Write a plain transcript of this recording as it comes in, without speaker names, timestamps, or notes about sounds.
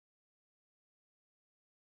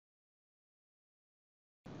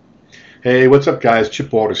Hey, what's up, guys?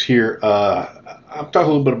 Chip Walters here. I'm talking a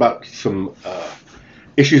little bit about some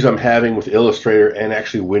issues I'm having with Illustrator and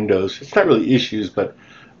actually Windows. It's not really issues, but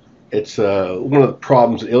it's one of the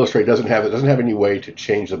problems that Illustrator doesn't have. It doesn't have any way to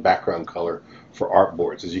change the background color for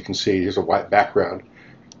artboards. As you can see, here's a white background.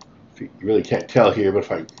 You really can't tell here, but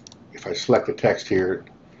if I select the text here,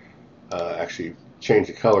 actually change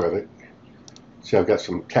the color of it. See, I've got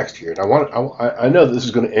some text here, and I know that this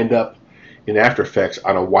is going to end up in After Effects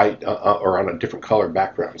on a white or on a different color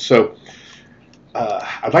background. So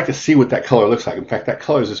I'd like to see what that color looks like. In fact, that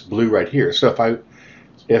color is this blue right here. So if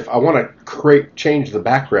I want to change the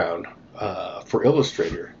background for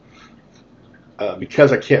Illustrator,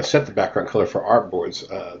 because I can't set the background color for artboards,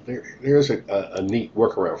 there's a neat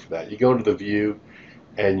workaround for that. You go into the view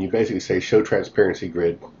and you basically say Show Transparency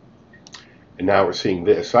Grid. And now we're seeing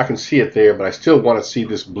this. So I can see it there, but I still want to see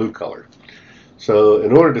this blue color. So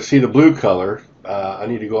in order to see the blue color, I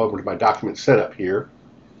need to go over to my document setup here.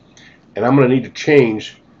 And I'm going to need to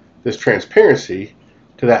change this transparency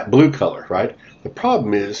to that blue color, right? The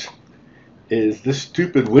problem is this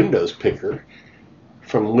stupid Windows picker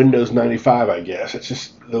from Windows 95, I guess.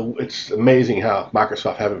 It's amazing how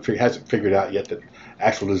Microsoft hasn't figured out yet that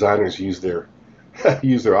actual designers use their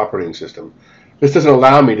operating system. This doesn't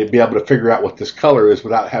allow me to be able to figure out what this color is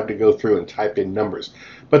without having to go through and type in numbers.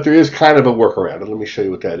 But there is kind of a workaround, and let me show you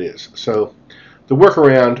what that is. So the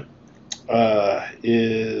workaround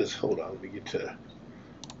is, hold on, let me get to,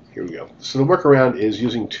 here we go. So the workaround is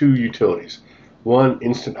using two utilities. One,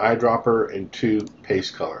 Instant Eyedropper, and two,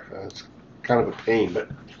 Paste Color. It's kind of a pain, but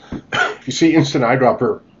if you see Instant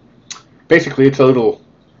Eyedropper, basically it's a little,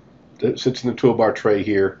 it sits in the toolbar tray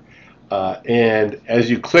here. And as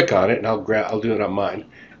you click on it, and I'll do it on mine,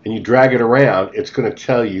 and you drag it around, it's going to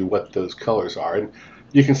tell you what those colors are. And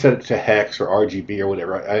you can set it to hex or RGB or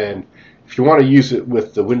whatever. And if you want to use it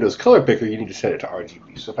with the Windows color picker, you need to set it to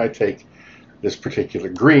RGB. So if I take this particular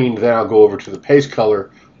green, then I'll go over to the Paste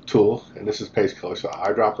Color tool, and this is Paste Color. So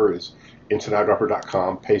Eyedropper is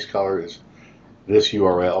instanteyedropper.com. Paste Color is this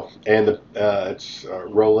URL, and it's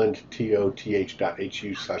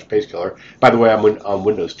rolandtoth.hu/paste color. By the way, I'm on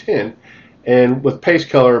Windows 10, and with paste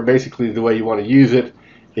color, basically the way you want to use it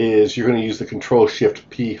is you're going to use the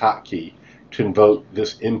Control-Shift-P hotkey to invoke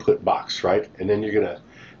this input box, right? And then you're going to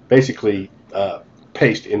basically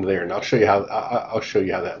paste into there, and I'll show you how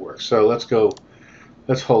that works. So let's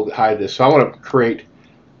hide this. So I want to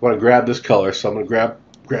grab this color, so I'm going to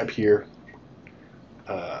grab here.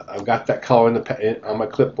 I've got that color on my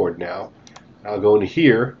clipboard now. I'll go into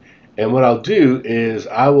here, and what I'll do is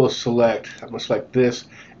I'm going to select this,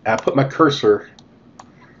 and I put my cursor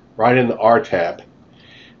right in the R tab,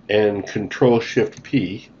 and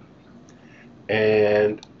Control-Shift-P,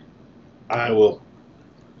 and I will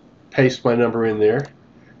paste my number in there,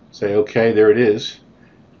 say OK, there it is.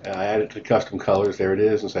 I add it to the custom colors, there it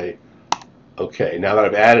is, and say OK. Now that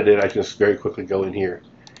I've added it, I can just very quickly go in here,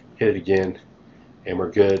 hit it again, and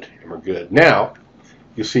we're good, Now,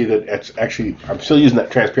 you see that it's actually, I'm still using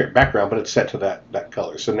that transparent background, but it's set to that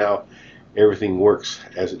color. So now everything works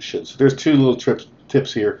as it should. So there's two little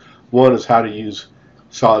tips here. One is how to use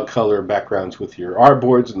solid color backgrounds with your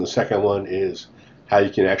artboards, and the second one is how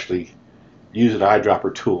you can actually use an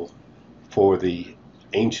eyedropper tool for the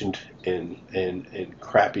ancient and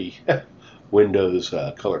crappy Windows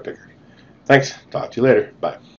color picker. Thanks. Talk to you later. Bye.